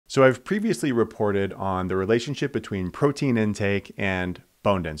So I've previously reported on the relationship between protein intake and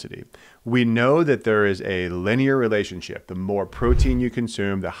bone density. We know that there is a linear relationship. The more protein you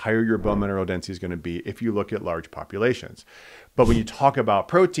consume, the higher your bone mineral density is going to be if you look at large populations. But when you talk about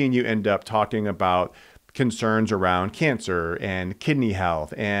protein, you end up talking about concerns around cancer and kidney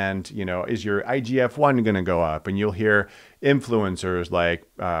health and, is your IGF-1 going to go up? And you'll hear influencers like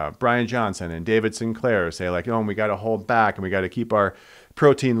Brian Johnson and David Sinclair say like, oh, we got to hold back and we got to keep our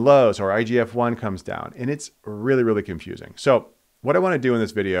protein low so our IGF-1 comes down. And it's really, really confusing. So what I want to do in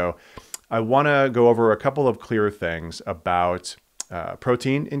this video, I want to go over a couple of clear things about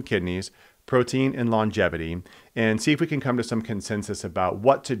protein in kidneys, protein and longevity, and see if we can come to some consensus about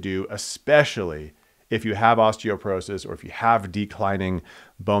what to do, especially if you have osteoporosis or if you have declining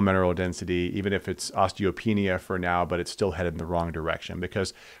bone mineral density, even if it's osteopenia for now, but it's still headed in the wrong direction,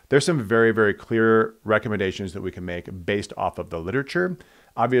 because there's some very, very clear recommendations that we can make based off of the literature.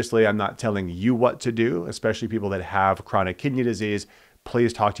 Obviously, I'm not telling you what to do, especially people that have chronic kidney disease.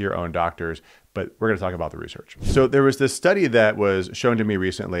 Please talk to your own doctors, but we're going to talk about the research. So there was this study that was shown to me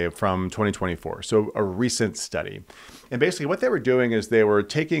recently from 2024. So a recent study. And basically what they were doing is they were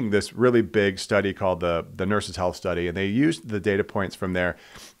taking this really big study called the Nurses' Health Study, and they used the data points from there.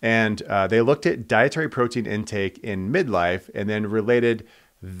 And they looked at dietary protein intake in midlife and then related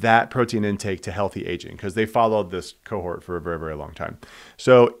that protein intake to healthy aging, because they followed this cohort for a very, very long time.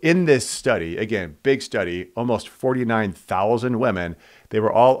 So in this study, again, big study, almost 49,000 women, they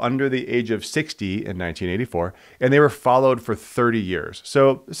were all under the age of 60 in 1984, and they were followed for 30 years.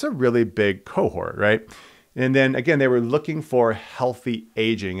 So it's a really big cohort, right? And then again, they were looking for healthy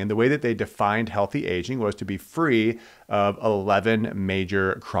aging. And the way that they defined healthy aging was to be free of 11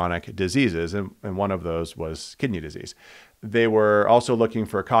 major chronic diseases. And one of those was kidney disease. They were also looking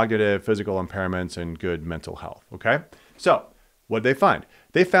for cognitive, physical impairments and good mental health. Okay. So what did they find?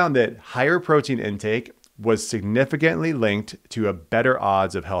 They found that higher protein intake was significantly linked to a better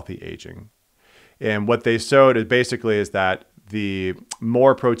odds of healthy aging. And what they showed is that the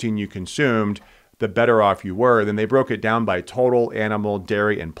more protein you consumed, the better off you were. Then they broke it down by total animal,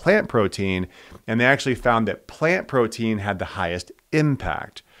 dairy, and plant protein. And they actually found that plant protein had the highest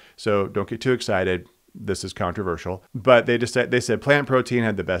impact. So don't get too excited. This is controversial, but they said plant protein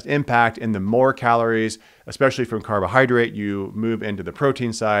had the best impact, and the more calories, especially from carbohydrate, you move into the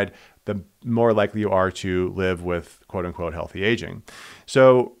protein side, the more likely you are to live with quote unquote healthy aging.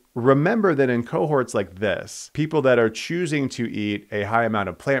 So remember that in cohorts like this, people that are choosing to eat a high amount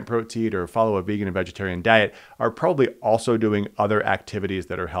of plant protein or follow a vegan and vegetarian diet are probably also doing other activities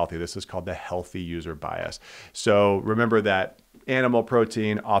that are healthy. This is called the healthy user bias. So remember that animal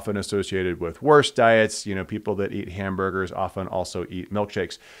protein often associated with worse diets. People that eat hamburgers often also eat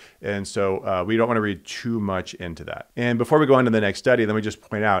milkshakes. And so we don't want to read too much into that. And before we go on to the next study, let me just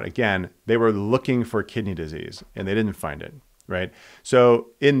point out again, they were looking for kidney disease and they didn't find it, right? So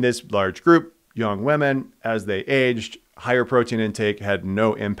in this large group, young women, as they aged, higher protein intake had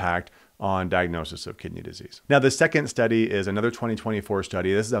no impact on diagnosis of kidney disease. Now, the second study is another 2024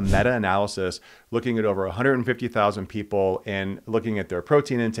 study. This is a meta-analysis looking at over 150,000 people and looking at their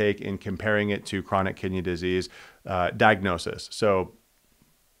protein intake and comparing it to chronic kidney disease diagnosis. So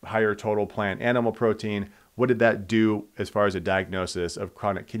higher total plant animal protein, what did that do as far as a diagnosis of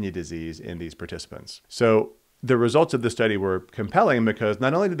chronic kidney disease in these participants? So the results of the study were compelling because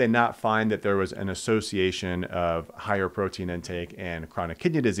not only did they not find that there was an association of higher protein intake and chronic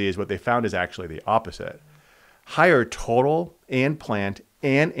kidney disease, what they found is actually the opposite. Higher total and plant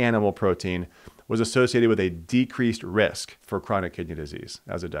and animal protein was associated with a decreased risk for chronic kidney disease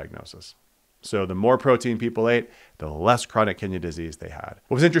as a diagnosis. So the more protein people ate, the less chronic kidney disease they had.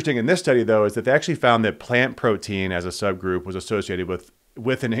 What was interesting in this study, though, is that they actually found that plant protein as a subgroup was associated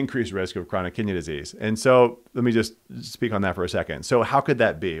with an increased risk of chronic kidney disease. And so let me just speak on that for a second. So how could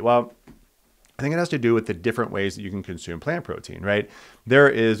that be? Well, I think it has to do with the different ways that you can consume plant protein, right? There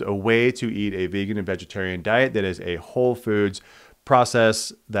is a way to eat a vegan and vegetarian diet that is a whole foods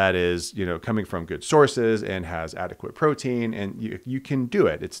process that is, coming from good sources and has adequate protein, and you can do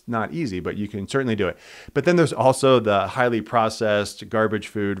it. It's not easy, but you can certainly do it. But then there's also the highly processed garbage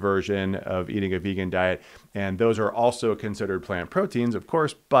food version of eating a vegan diet, and those are also considered plant proteins, of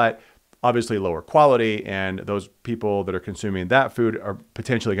course, but obviously lower quality, and those people that are consuming that food are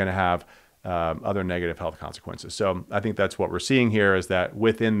potentially going to have other negative health consequences. So I think that's what we're seeing here, is that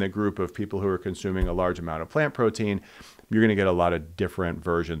within the group of people who are consuming a large amount of plant protein, you're going to get a lot of different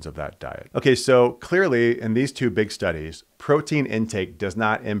versions of that diet. Okay, so clearly in these two big studies, protein intake does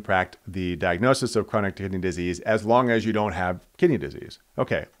not impact the diagnosis of chronic kidney disease as long as you don't have kidney disease.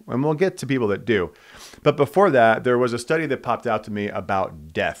 Okay, and we'll get to people that do. But before that, there was a study that popped out to me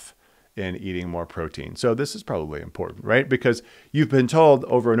about death in eating more protein. So this is probably important, right? Because you've been told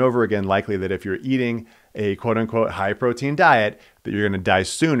over and over again, likely, that if you're eating a quote unquote high protein diet, that you're going to die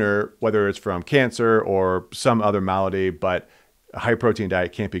sooner, whether it's from cancer or some other malady, but a high protein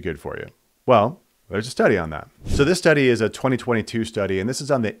diet can't be good for you. Well, there's a study on that. So this study is a 2022 study, and this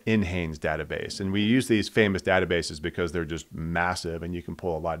is on the NHANES database. And we use these famous databases because they're just massive and you can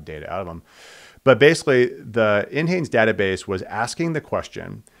pull a lot of data out of them. But basically, the NHANES database was asking the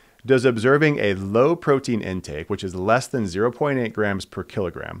question, does observing a low protein intake, which is less than 0.8 grams per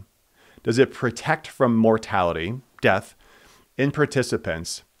kilogram, does it protect from mortality, death, in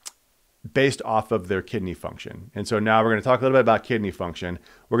participants based off of their kidney function? And so now we're going to talk a little bit about kidney function.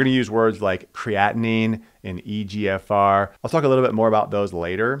 We're going to use words like creatinine and EGFR. I'll talk a little bit more about those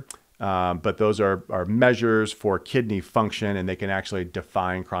later, but those are measures for kidney function, and they can actually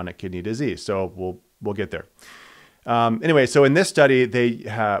define chronic kidney disease. So we'll get there. Anyway, so in this study,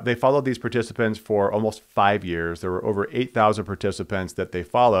 they followed these participants for almost 5 years. There were over 8,000 participants that they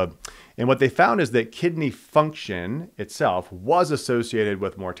followed. And what they found is that kidney function itself was associated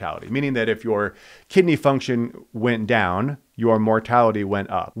with mortality, meaning that if your kidney function went down, your mortality went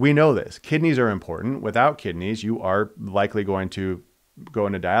up. We know this. Kidneys are important. Without kidneys, you are likely going to go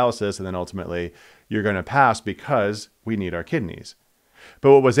into dialysis, and then ultimately you're going to pass because we need our kidneys.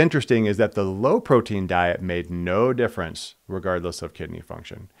 But what was interesting is that the low protein diet made no difference regardless of kidney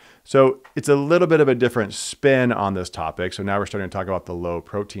function. So it's a little bit of a different spin on this topic. So now we're starting to talk about the low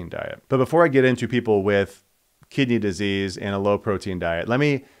protein diet. But before I get into people with kidney disease and a low protein diet, let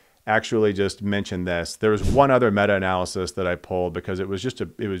me actually just mention this. There was one other meta-analysis that I pulled because it was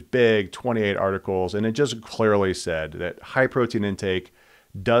it was big, 28 articles, and it just clearly said that high protein intake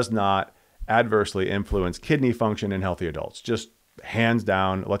does not adversely influence kidney function in healthy adults. Just hands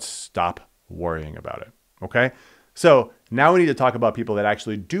down, let's stop worrying about it. Okay. So now we need to talk about people that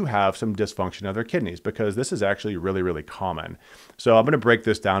actually do have some dysfunction of their kidneys, because this is actually really, really common. So I'm going to break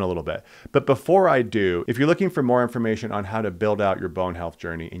this down a little bit. But before I do, if you're looking for more information on how to build out your bone health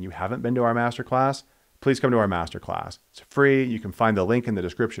journey and you haven't been to our masterclass, please come to our masterclass. It's free. You can find the link in the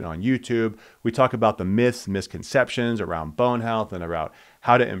description on YouTube. We talk about the myths, misconceptions around bone health and about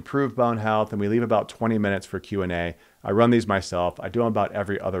how to improve bone health. And we leave about 20 minutes for Q&A. I run these myself. I do them about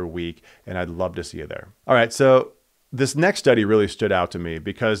every other week, and I'd love to see you there. All right, so this next study really stood out to me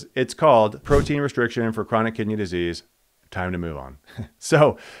because it's called Protein Restriction for Chronic Kidney Disease. Time to move on.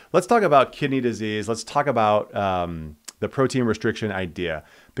 So let's talk about kidney disease. Let's talk about the protein restriction idea,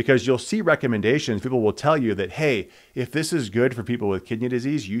 because you'll see recommendations. People will tell you that, hey, if this is good for people with kidney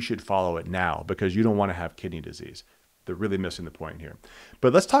disease, you should follow it now because you don't want to have kidney disease. They're really missing the point here.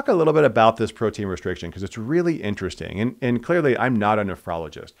 But let's talk a little bit about this protein restriction because it's really interesting. And clearly, I'm not a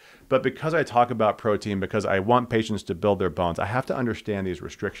nephrologist. But because I talk about protein, because I want patients to build their bones, I have to understand these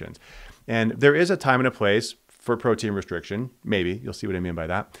restrictions. And there is a time and a place for protein restriction. Maybe. You'll see what I mean by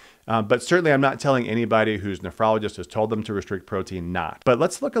that. But certainly, I'm not telling anybody whose nephrologist has told them to restrict protein not. But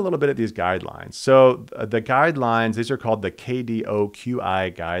let's look a little bit at these guidelines. So the guidelines, these are called the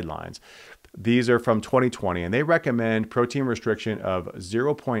KDOQI guidelines. These are from 2020, and they recommend protein restriction of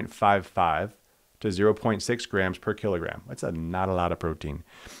 0.55 to 0.6 grams per kilogram. That's not a lot of protein.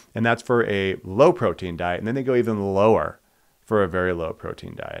 And that's for a low protein diet. And then they go even lower for a very low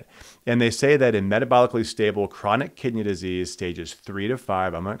protein diet. And they say that in metabolically stable chronic kidney disease, stages 3 to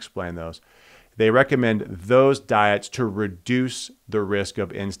 5, I'm going to explain those, they recommend those diets to reduce the risk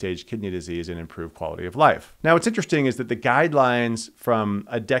of end-stage kidney disease and improve quality of life. Now, what's interesting is that the guidelines from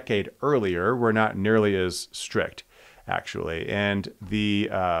a decade earlier were not nearly as strict, actually. And the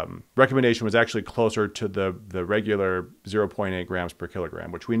recommendation was actually closer to the regular 0.8 grams per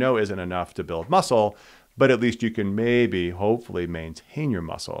kilogram, which we know isn't enough to build muscle, but at least you can maybe, hopefully, maintain your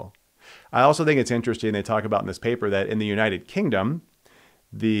muscle. I also think it's interesting, they talk about in this paper that in the United Kingdom,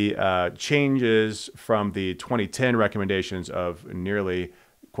 the changes from the 2010 recommendations of nearly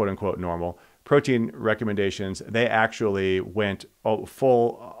quote unquote normal protein recommendations, they actually went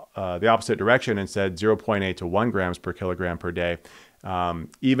full the opposite direction and said 0.8 to 1 grams per kilogram per day,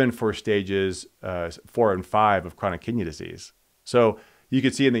 even for stages 4 and 5 of chronic kidney disease. So you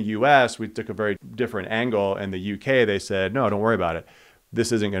could see in the US, we took a very different angle. In the UK, they said, no, don't worry about it.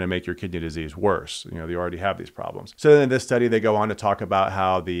 this isn't going to make your kidney disease worse. You already have these problems. So in this study, they go on to talk about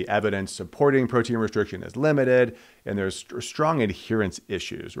how the evidence supporting protein restriction is limited and there's strong adherence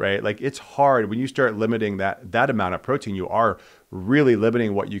issues, right? Like it's hard when you start limiting that amount of protein, you are really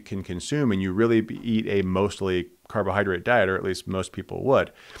limiting what you can consume, and you really eat a mostly carbohydrate diet, or at least most people would.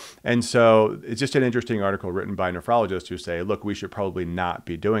 And so it's just an interesting article written by nephrologists who say, look, we should probably not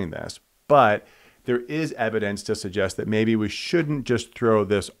be doing this. But there is evidence to suggest that maybe we shouldn't just throw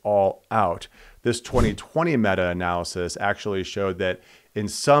this all out. This 2020 meta-analysis actually showed that in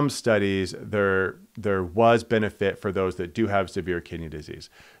some studies, there was benefit for those that do have severe kidney disease.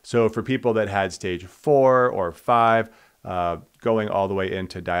 So for people that had stage 4 or 5, going all the way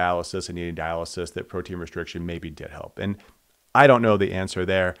into dialysis and needing dialysis, that protein restriction maybe did help. And I don't know the answer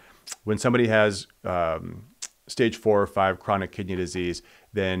there. When somebody has stage 4 or 5 chronic kidney disease,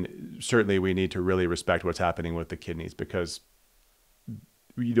 then certainly we need to really respect what's happening with the kidneys, because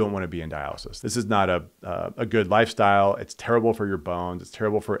you don't want to be in dialysis. This is not a good lifestyle. It's terrible for your bones. It's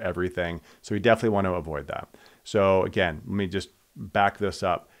terrible for everything. So we definitely want to avoid that. So again, let me just back this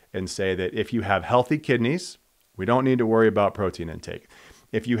up and say that if you have healthy kidneys, we don't need to worry about protein intake.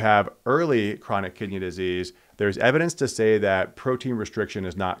 If you have early chronic kidney disease, there's evidence to say that protein restriction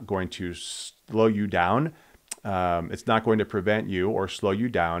is not going to slow you down. It's not going to prevent you or slow you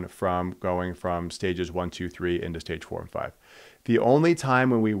down from going from stages 1, 2, 3 into stage 4 and 5. The only time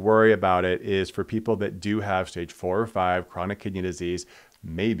when we worry about it is for people that do have stage 4 or 5 chronic kidney disease.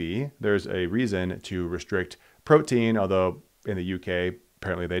 Maybe there's a reason to restrict protein, although in the UK,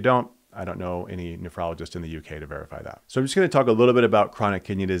 apparently they don't. I don't know any nephrologist in the UK to verify that. So I'm just going to talk a little bit about chronic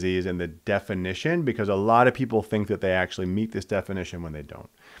kidney disease and the definition, because a lot of people think that they actually meet this definition when they don't.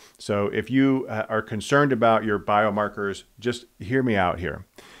 So if you are concerned about your biomarkers, just hear me out here.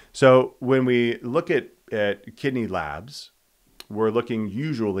 So when we look at kidney labs, we're looking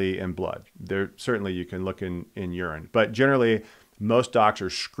usually in blood. Certainly you can look in urine, but generally most docs are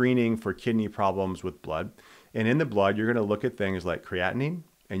screening for kidney problems with blood. And in the blood, you're going to look at things like creatinine,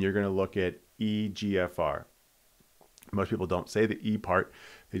 and you're going to look at eGFR. Most people don't say the E part.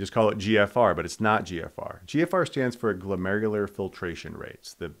 They just call it GFR, but it's not GFR. GFR stands for glomerular filtration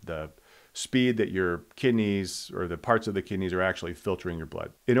rates, the speed that your kidneys or the parts of the kidneys are actually filtering your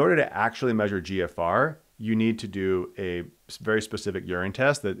blood. In order to actually measure GFR, you need to do a very specific urine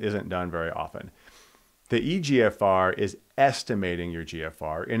test that isn't done very often. The eGFR is estimating your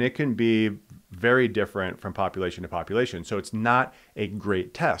GFR, and it can be very different from population to population. So it's not a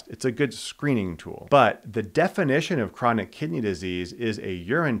great test. It's a good screening tool. But the definition of chronic kidney disease is a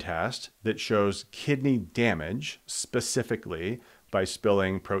urine test that shows kidney damage, specifically by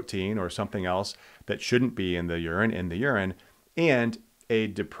spilling protein or something else that shouldn't be in the urine, and a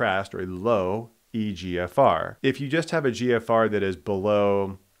depressed or a low eGFR. If you just have a GFR that is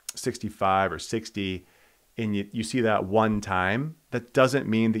below 65 or 60, and you see that one time, that doesn't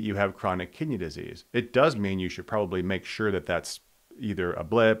mean that you have chronic kidney disease. It does mean you should probably make sure that that's either a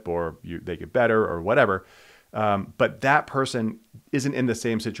blip or they get better or whatever. But that person isn't in the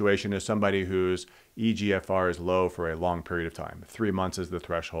same situation as somebody whose eGFR is low for a long period of time. 3 months is the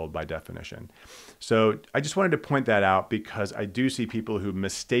threshold by definition. So I just wanted to point that out, because I do see people who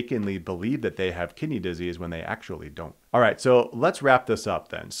mistakenly believe that they have kidney disease when they actually don't. All right, so let's wrap this up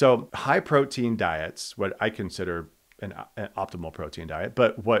then. So high protein diets, what I consider an optimal protein diet,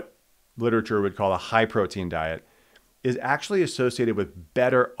 but what literature would call a high protein diet, is actually associated with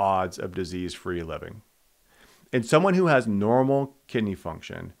better odds of disease-free living. In someone who has normal kidney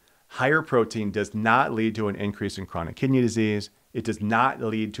function, higher protein does not lead to an increase in chronic kidney disease. It does not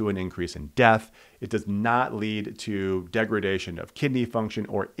lead to an increase in death. It does not lead to degradation of kidney function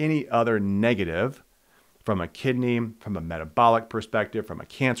or any other negative from a kidney, from a metabolic perspective, from a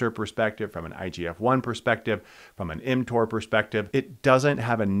cancer perspective, from an IGF-1 perspective, from an mTOR perspective. It doesn't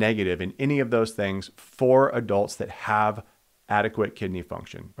have a negative in any of those things for adults that have adequate kidney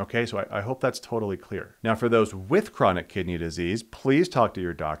function. Okay, so I hope that's totally clear. Now, for those with chronic kidney disease, please talk to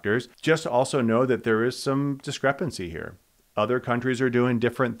your doctors. Just also know that there is some discrepancy here. Other countries are doing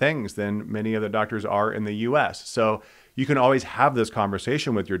different things than many of the doctors are in the US. So you can always have this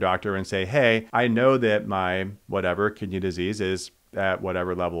conversation with your doctor and say, hey, I know that my whatever kidney disease is at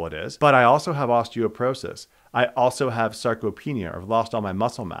whatever level it is, but I also have osteoporosis. I also have sarcopenia, or I've lost all my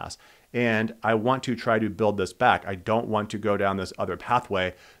muscle mass, and I want to try to build this back. I don't want to go down this other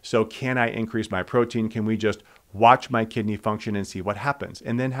pathway. So can I increase my protein? Can we just watch my kidney function and see what happens?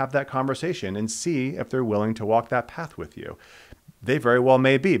 And then have that conversation and see if they're willing to walk that path with you. They very well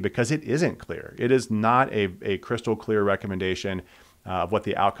may be, because it isn't clear. It is not a crystal clear recommendation. of what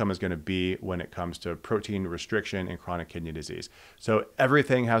the outcome is going to be when it comes to protein restriction and chronic kidney disease. So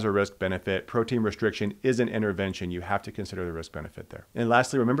everything has a risk benefit. Protein restriction is an intervention. You have to consider the risk benefit there. And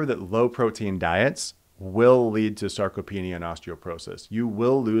lastly, remember that low protein diets will lead to sarcopenia and osteoporosis. You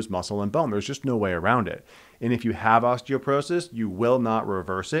will lose muscle and bone. There's just no way around it. And if you have osteoporosis, you will not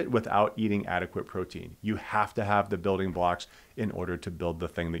reverse it without eating adequate protein. You have to have the building blocks in order to build the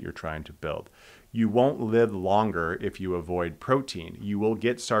thing that you're trying to build. You won't live longer if you avoid protein. You will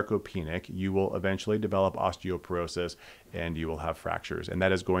get sarcopenic, you will eventually develop osteoporosis, and you will have fractures. And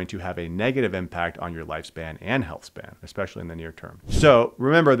that is going to have a negative impact on your lifespan and health span, especially in the near term. So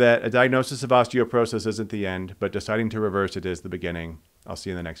remember that a diagnosis of osteoporosis isn't the end, but deciding to reverse it is the beginning. I'll see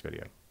you in the next video.